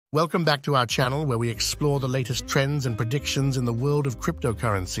Welcome back to our channel where we explore the latest trends and predictions in the world of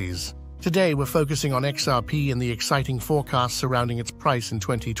cryptocurrencies. Today, we're focusing on XRP and the exciting forecasts surrounding its price in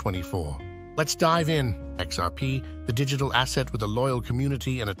 2024. Let's dive in. XRP, the digital asset with a loyal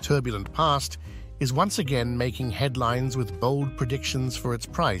community and a turbulent past, is once again making headlines with bold predictions for its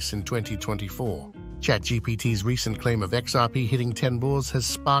price in 2024. ChatGPT's recent claim of XRP hitting 10 bars has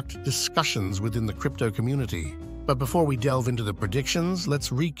sparked discussions within the crypto community. But before we delve into the predictions, let's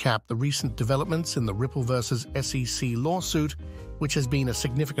recap the recent developments in the Ripple versus SEC lawsuit, which has been a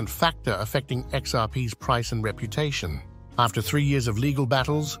significant factor affecting XRP's price and reputation. After 3 years of legal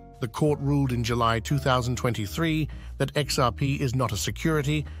battles, the court ruled in July 2023 that XRP is not a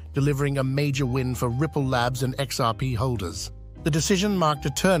security, delivering a major win for Ripple Labs and XRP holders. The decision marked a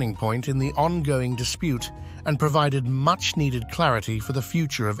turning point in the ongoing dispute and provided much-needed clarity for the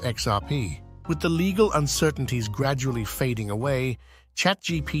future of XRP. With the legal uncertainties gradually fading away,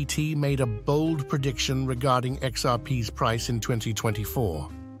 ChatGPT made a bold prediction regarding XRP's price in 2024.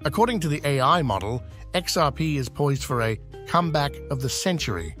 According to the AI model, XRP is poised for a comeback of the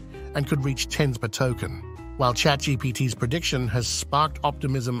century and could reach tens per token. While ChatGPT's prediction has sparked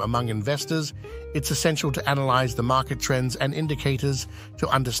optimism among investors, it's essential to analyze the market trends and indicators to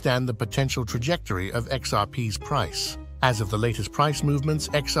understand the potential trajectory of XRP's price. As of the latest price movements,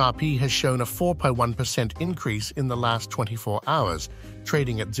 XRP has shown a 4.1% increase in the last 24 hours,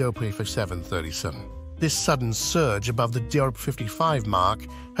 trading at 0.5737. This sudden surge above the 0.55 mark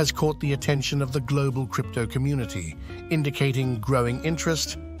has caught the attention of the global crypto community, indicating growing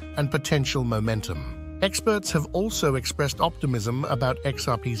interest and potential momentum. Experts have also expressed optimism about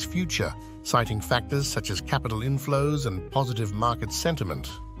XRP's future, citing factors such as capital inflows and positive market sentiment.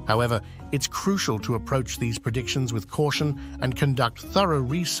 However, it's crucial to approach these predictions with caution and conduct thorough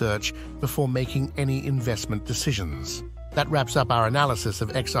research before making any investment decisions. That wraps up our analysis of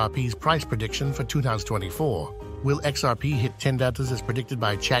XRP's price prediction for 2024. Will XRP hit $10 as predicted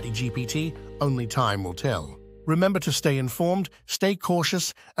by ChatGPT? Only time will tell. Remember to stay informed, stay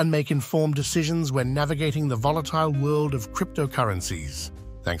cautious, and make informed decisions when navigating the volatile world of cryptocurrencies.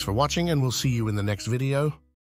 Thanks for watching, and we'll see you in the next video.